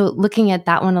 So looking at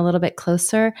that one a little bit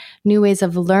closer, new ways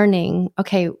of learning.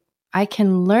 Okay, I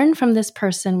can learn from this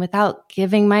person without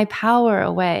giving my power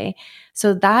away.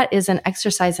 So that is an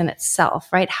exercise in itself,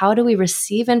 right? How do we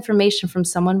receive information from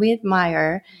someone we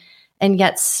admire and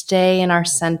yet stay in our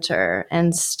center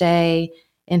and stay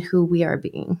in who we are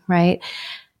being, right?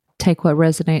 Take what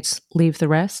resonates, leave the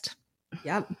rest.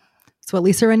 Yep. That's what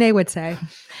Lisa Renee would say.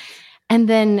 And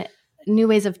then new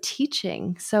ways of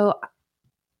teaching. So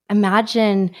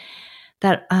imagine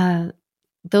that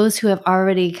those who have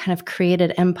already kind of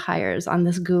created empires on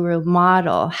this guru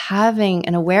model, having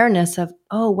an awareness of,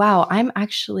 oh, wow, I'm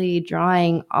actually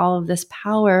drawing all of this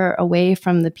power away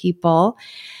from the people.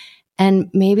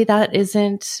 And maybe that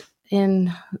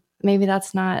maybe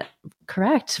that's not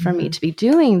correct for me to be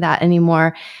doing that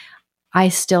anymore. I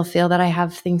still feel that I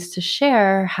have things to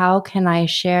share. How can I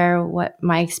share what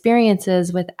my experience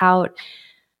is without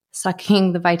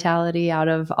sucking the vitality out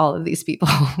of all of these people?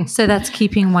 So that's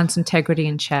keeping one's integrity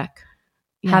in check.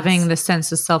 Yes. Having the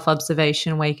sense of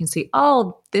self-observation where you can see,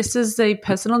 oh, this is a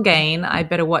personal gain. I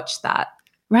better watch that.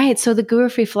 Right. So the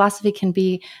guru-free philosophy can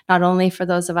be not only for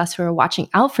those of us who are watching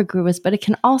out for gurus, but it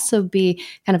can also be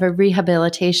kind of a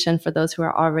rehabilitation for those who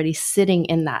are already sitting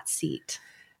in that seat.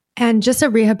 And just a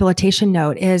rehabilitation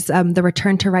note is the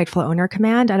return to rightful owner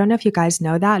command. I don't know if you guys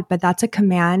know that, but that's a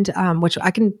command which I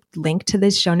can link to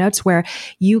these show notes where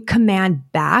you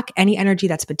command back any energy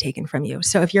that's been taken from you.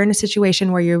 So if you're in a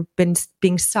situation where you've been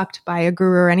being sucked by a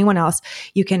guru or anyone else,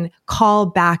 you can call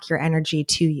back your energy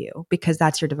to you because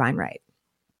that's your divine right.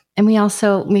 And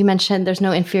we mentioned there's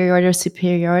no inferiority or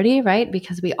superiority, right?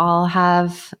 Because we all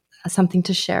have something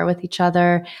to share with each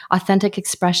other, authentic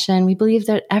expression. We believe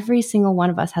that every single one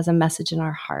of us has a message in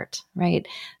our heart, right?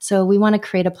 So we want to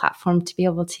create a platform to be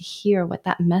able to hear what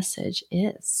that message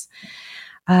is.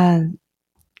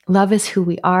 Love is who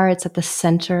we are. It's at the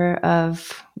center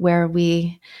of where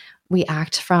we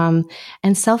act from.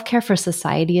 And self-care for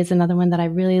society is another one that I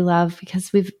really love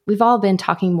because we've all been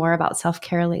talking more about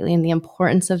self-care lately and the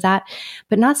importance of that,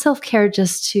 but not self-care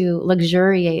just to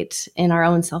luxuriate in our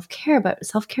own self-care, but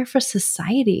self-care for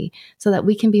society so that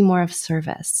we can be more of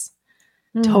service.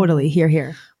 Totally. Hear,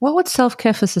 hear. What would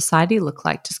self-care for society look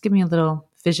like? Just give me a little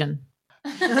vision.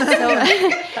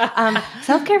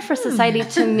 Self-care for society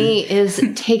to me is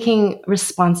taking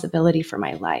responsibility for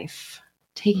my life.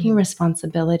 Taking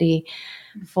responsibility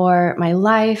for my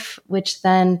life, which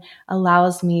then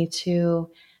allows me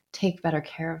to take better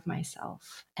care of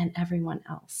myself and everyone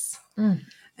else. And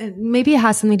maybe it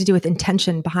has something to do with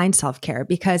intention behind self-care.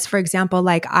 Because, for example,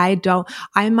 like I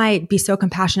might be so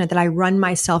compassionate that I run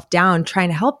myself down trying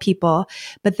to help people,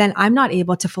 but then I'm not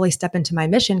able to fully step into my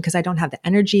mission because I don't have the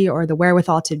energy or the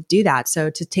wherewithal to do that. So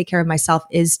to take care of myself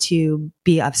is to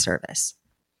be of service.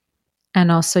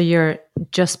 And also you're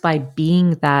just by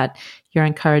being that, you're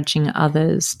encouraging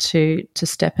others to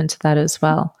step into that as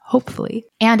well, hopefully.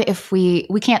 And if we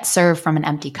can't serve from an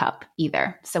empty cup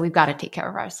either. So we've got to take care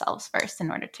of ourselves first in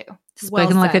order to.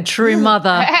 Spoken like a true mother.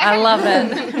 I love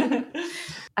it.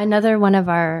 Another one of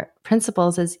our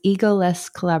principles is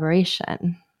egoless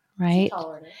collaboration, right?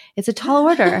 It's a tall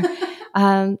order.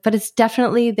 But it's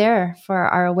definitely there for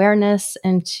our awareness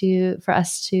and for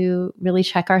us to really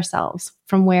check ourselves.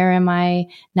 From where am I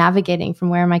navigating? From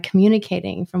where am I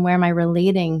communicating? From where am I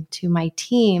relating to my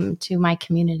team, to my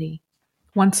community?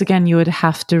 Once again, you would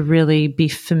have to really be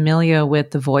familiar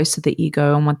with the voice of the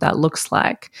ego and what that looks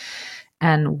like,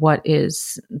 and what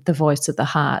is the voice of the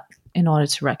heart, in order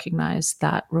to recognize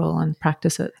that role and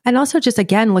practice it. And also just,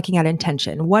 again, looking at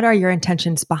intention. What are your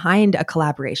intentions behind a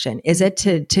collaboration? Is it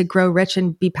to grow rich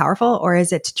and be powerful, or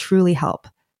is it to truly help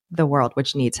the world,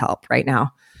 which needs help right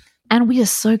now? And we are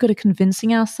so good at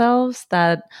convincing ourselves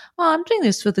that, oh, I'm doing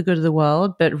this for the good of the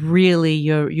world, but really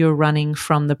you're running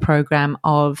from the program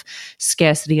of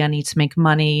scarcity. I need to make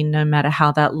money no matter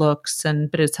how that looks,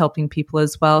 but it's helping people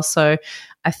as well. So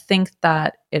I think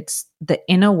that it's the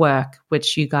inner work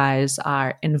which you guys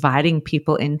are inviting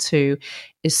people into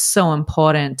is so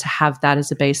important, to have that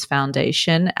as a base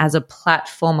foundation, as a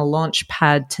platform, a launch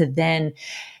pad to then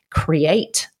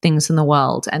create things in the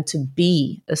world and to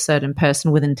be a certain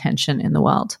person with intention in the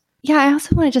world. Yeah, I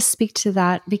also want to just speak to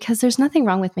that, because there's nothing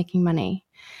wrong with making money.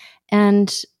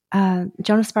 And Joan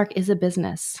of Sparc is a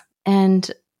business. And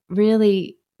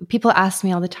really, people ask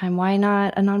me all the time, why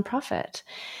not a nonprofit?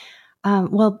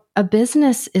 Well, a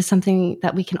business is something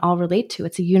that we can all relate to.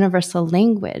 It's a universal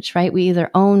language, right? We either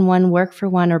own one, work for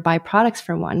one, or buy products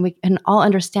for one. We can all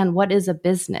understand what is a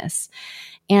business.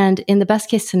 And in the best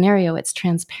case scenario, it's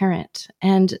transparent.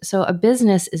 And so a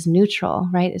business is neutral,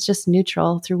 right? It's just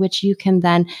neutral, through which you can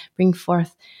then bring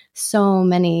forth so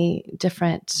many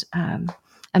different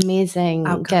amazing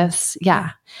outcomes. Gifts. Yeah.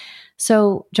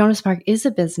 So Joan of Sparc is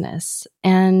a business,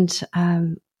 and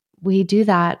we do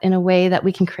that in a way that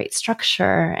we can create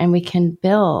structure, and we can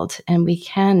build, and we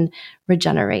can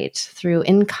regenerate through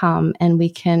income, and we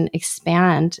can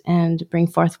expand and bring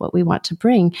forth what we want to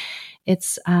bring.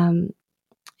 It's,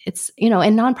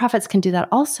 and nonprofits can do that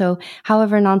also.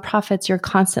 However, nonprofits, you're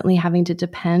constantly having to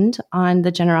depend on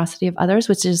the generosity of others,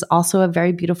 which is also a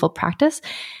very beautiful practice.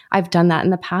 I've done that in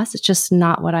the past. It's just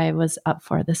not what I was up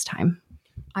for this time.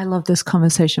 I love this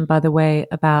conversation, by the way,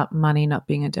 about money not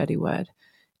being a dirty word.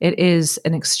 It is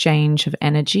an exchange of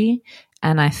energy,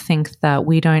 and I think that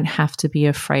we don't have to be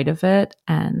afraid of it,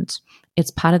 and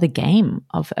it's part of the game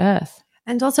of Earth.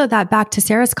 And also that, back to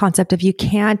Sarah's concept of, you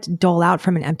can't dole out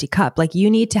from an empty cup. Like, you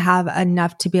need to have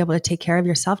enough to be able to take care of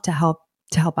yourself to help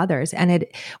others. And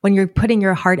when you're putting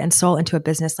your heart and soul into a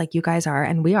business like you guys are,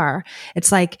 and we are,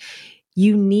 it's like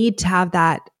you need to have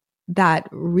that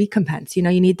recompense. You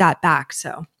need that back.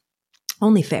 So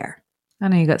only fair. I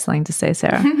know you got something to say,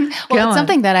 Sarah. Well, it's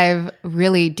something that I've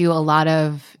really do a lot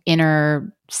of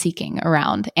inner seeking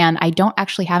around, and I don't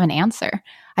actually have an answer.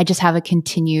 I just have a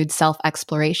continued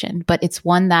self-exploration, but it's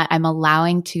one that I'm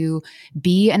allowing to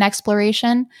be an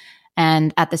exploration,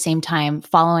 and at the same time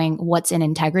following what's in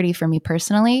integrity for me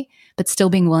personally, but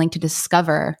still being willing to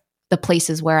discover the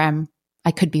places where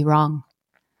I could be wrong.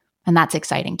 And that's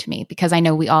exciting to me, because I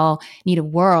know we all need a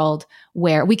world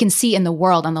where we can see in the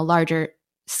world on the larger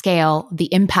scale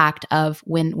the impact of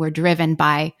when we're driven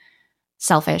by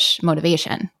selfish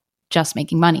motivation, just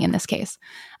making money in this case.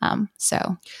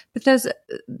 But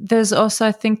there's also,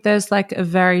 I think there's like a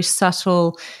very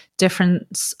subtle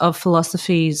difference of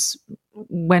philosophies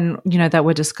when, that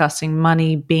we're discussing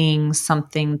money being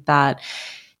something that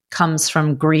comes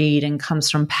from greed and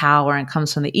comes from power and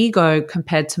comes from the ego,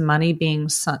 compared to money being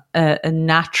a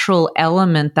natural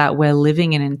element that we're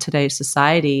living in today's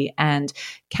society, and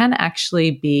can actually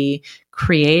be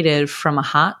created from a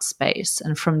heart space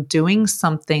and from doing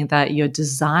something that you're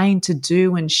designed to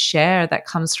do and share, that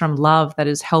comes from love, that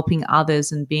is helping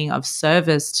others and being of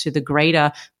service to the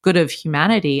greater good of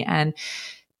humanity. And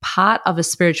part of a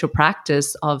spiritual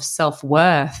practice of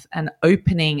self-worth and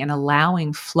opening and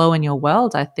allowing flow in your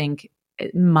world, I think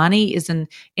money is an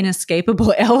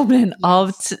inescapable element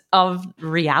of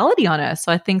reality on earth.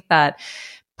 So I think that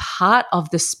part of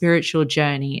the spiritual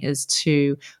journey is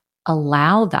to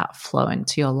allow that flow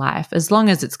into your life, as long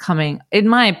as it's coming, in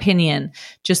my opinion,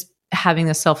 just having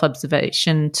the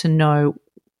self-observation to know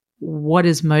what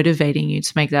is motivating you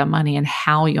to make that money and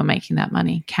how you're making that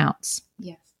money counts.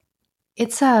 Yes.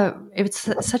 It's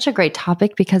such a great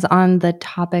topic, because on the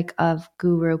topic of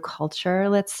guru culture,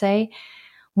 let's say,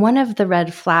 One of the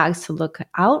red flags to look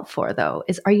out for, though,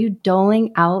 is are you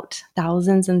doling out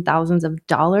thousands and thousands of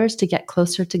dollars to get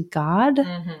closer to God?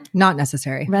 Not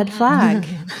necessary. Red flag.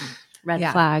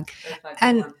 Red flag.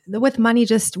 And with money,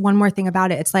 just one more thing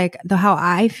about it. It's like how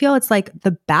I feel it's like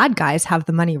the bad guys have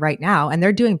the money right now and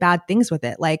they're doing bad things with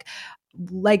it. Like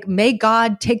may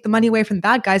God take the money away from the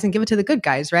bad guys and give it to the good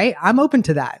guys, right? I'm open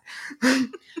to that.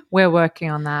 We're working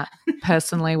on that.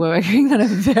 Personally, we're working on a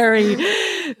very,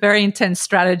 very intense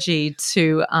strategy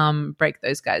to break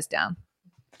those guys down.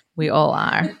 We all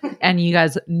are. And you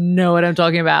guys know what I'm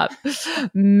talking about.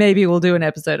 Maybe we'll do an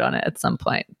episode on it at some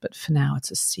point. But for now, it's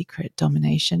a secret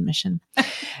domination mission.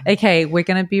 Okay, we're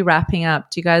going to be wrapping up.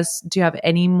 Do you have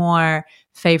any more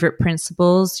favorite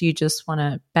principles you just want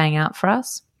to bang out for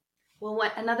us? Well,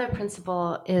 another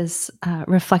principle is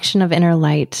reflection of inner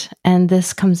light. And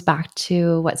this comes back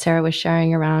to what Sarah was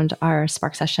sharing around our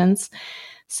Spark sessions.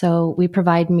 So we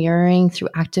provide mirroring through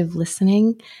active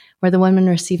listening, where the woman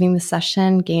receiving the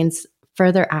session gains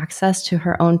further access to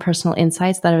her own personal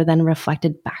insights that are then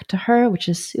reflected back to her, which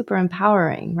is super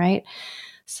empowering, right?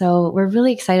 So we're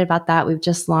really excited about that. We've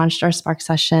just launched our Spark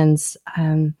sessions.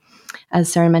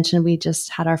 As Sarah mentioned, we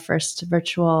just had our first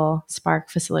virtual Spark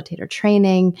facilitator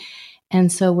training. And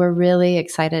so we're really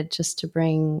excited just to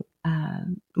bring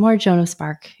more Joan of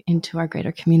Sparc into our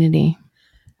greater community.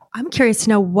 I'm curious to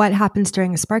know what happens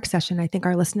during a Spark session. I think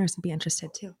our listeners would be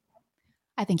interested too.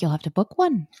 I think you'll have to book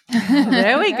one.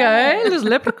 There we go. There's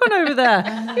leprechaun over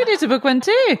there. You need to book one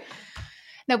too.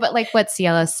 No, but like what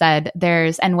Ciela said,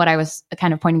 and what I was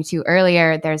kind of pointing to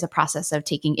earlier, there's a process of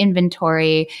taking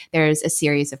inventory. There's a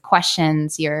series of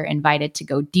questions. You're invited to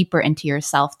go deeper into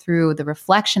yourself through the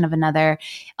reflection of another.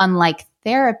 Unlike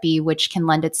therapy, which can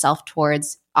lend itself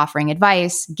towards offering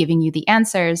advice, giving you the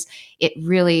answers, it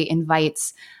really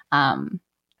invites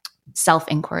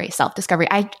self-inquiry, self-discovery.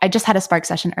 I just had a Spark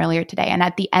session earlier today, and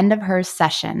at the end of her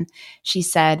session, she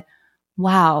said,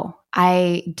 wow,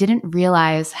 I didn't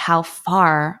realize how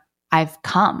far I've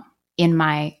come in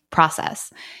my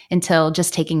process until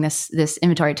just taking this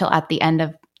inventory till at the end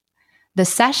of the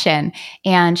session.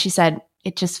 And she said,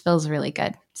 it just feels really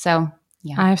good. So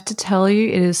yeah. I have to tell you,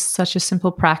 it is such a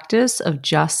simple practice of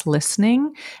just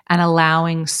listening and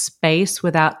allowing space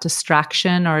without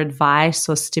distraction or advice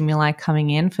or stimuli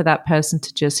coming in for that person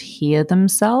to just hear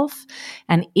themselves.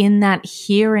 And in that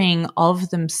hearing of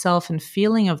themselves and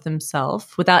feeling of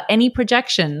themselves without any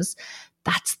projections,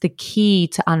 that's the key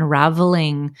to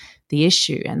unraveling the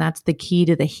issue. And that's the key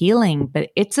to the healing.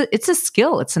 But it's a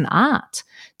skill. It's an art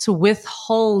to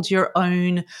withhold your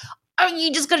own, oh,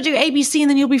 you just got to do A, B, C, and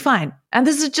then you'll be fine. And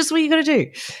this is just what you got to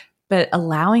do. But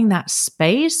allowing that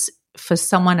space for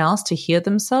someone else to hear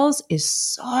themselves is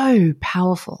so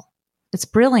powerful. It's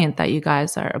brilliant that you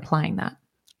guys are applying that.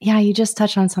 Yeah, you just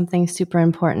touched on something super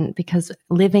important, because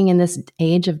living in this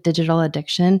age of digital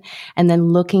addiction and then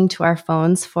looking to our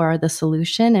phones for the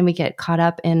solution, and we get caught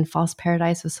up in false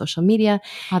paradise with social media.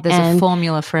 Oh, there's a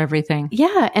formula for everything.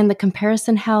 Yeah, and the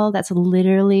comparison hell that's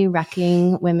literally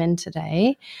wrecking women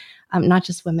today. Not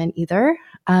just women either,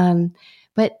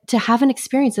 but to have an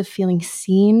experience of feeling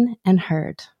seen and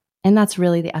heard. And that's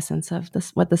really the essence of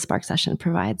this, what the Spark session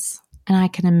provides. And I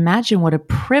can imagine what a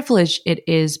privilege it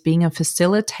is being a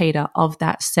facilitator of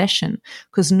that session,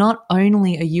 because not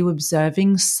only are you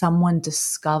observing someone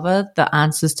discover the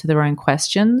answers to their own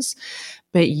questions,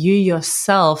 but you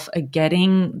yourself are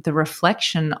getting the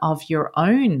reflection of your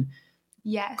own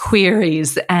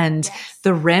queries and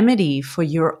the remedy for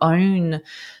your own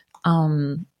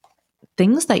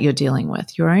things that you're dealing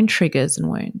with, your own triggers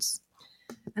and wounds.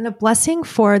 And a blessing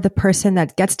for the person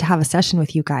that gets to have a session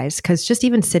with you guys, because just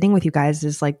even sitting with you guys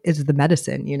is the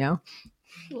medicine, you know?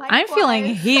 Likewise. I'm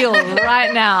feeling healed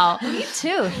right now. Me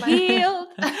too. Healed.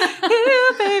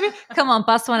 Healed, baby. Come on,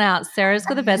 bust one out. Sarah's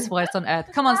got the best voice on earth.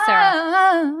 Come on,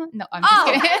 Sarah. No, I'm just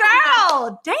kidding.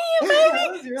 Girl. Damn,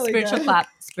 baby. Really Spiritual good. clap.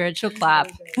 Spiritual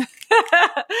clap.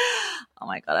 Oh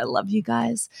my God, I love you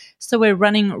guys. So we're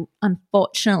running,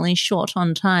 unfortunately, short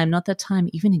on time. Not that time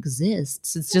even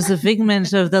exists. It's just a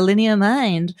figment of the linear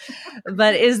mind.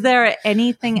 But is there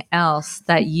anything else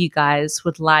that you guys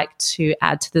would like to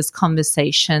add to this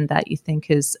conversation that you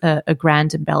think is a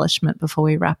grand embellishment before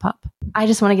we wrap up? I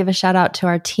just want to give a shout out to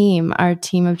our team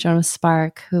of Joan of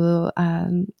Sparc, who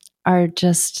are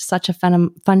just such a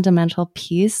fundamental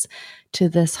piece to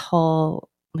this whole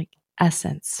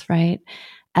essence, right?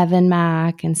 Evan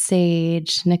Mack and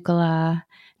Sage, Nicola,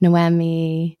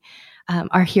 Noemi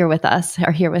are here with us,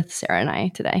 are here with Sarah and I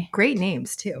today. Great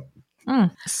names too.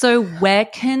 So where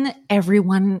can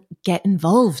everyone get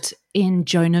involved in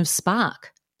Joan of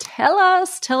Sparc?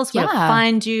 tell us where to Yeah.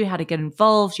 find you, how to get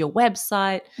involved, your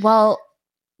website. Well,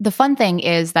 the fun thing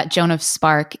is that Joan of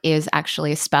Sparc is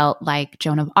actually spelled like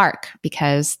Joan of Arc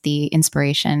because the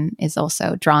inspiration is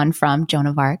also drawn from Joan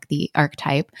of Arc, the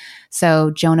archetype. So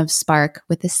Joan of Sparc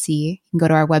with a C. You can go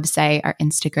to our website, our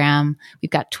Instagram. We've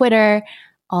got Twitter,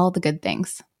 all the good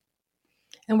things.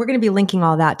 And we're going to be linking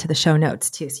all that to the show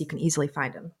notes too, so you can easily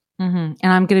find them. Mm-hmm.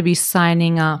 And I'm going to be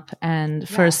signing up and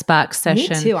for a Spark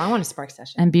session. Me too. I want a Spark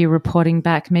session. And be reporting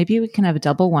back. Maybe we can have a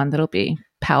double one that'll be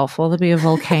powerful. There'll be a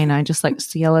volcano, just like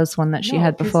Ciela's one that she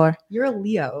had before. You're a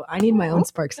Leo. I need my own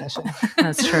Spark session.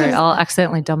 That's true. I'll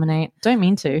accidentally dominate. Don't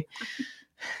mean to.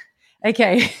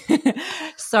 Okay.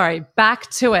 Sorry. Back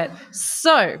to it.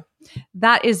 So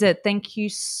that is it. Thank you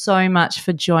so much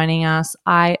for joining us.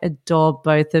 I adore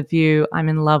both of you. I'm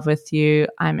in love with you.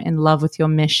 I'm in love with your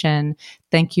mission.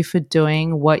 Thank you for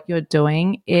doing what you're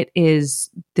doing. This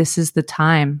is the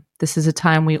time. This is a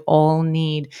time we all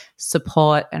need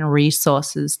support and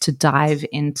resources to dive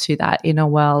into that inner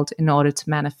world in order to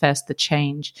manifest the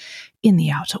change in the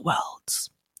outer worlds.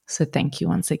 So thank you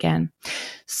once again.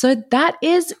 So that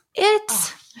is it.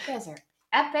 Oh, you guys are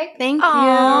epic. Thank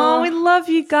Oh, you. we love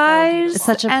you guys. It's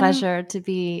such a And- pleasure to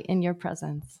be in your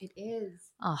presence. It is.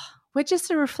 Oh, we're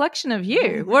just a reflection of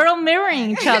you. We're all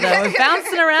mirroring each other. We're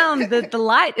bouncing around the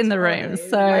light in the room.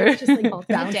 So, Light's just like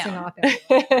bouncing off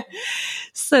everything.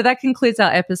 so that concludes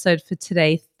our episode for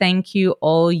today. Thank you,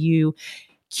 all you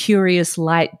curious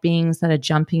light beings that are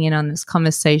jumping in on this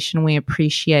conversation. We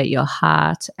appreciate your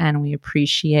heart and we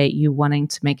appreciate you wanting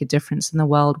to make a difference in the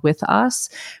world with us.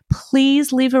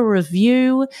 Please leave a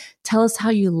review. Tell us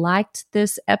how you liked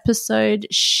this episode.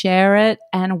 Share it,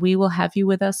 and we will have you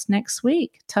with us next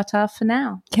week. Ta-ta for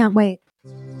now. Can't wait.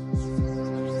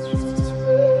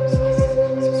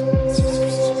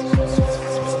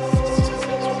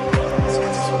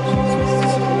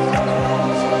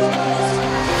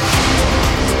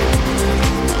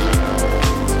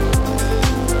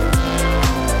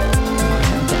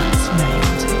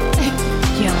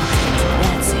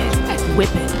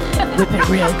 Whip it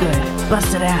real good.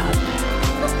 Bust it out.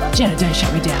 Jenna, don't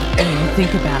shut me down. Don't even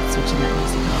think about switching that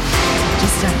music off.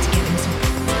 Just start to get into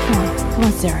it. Come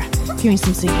on, Sarah. Give me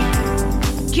some singing.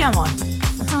 Come on.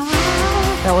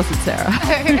 That wasn't Sarah.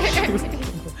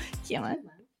 Come on.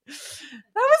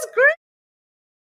 That was great.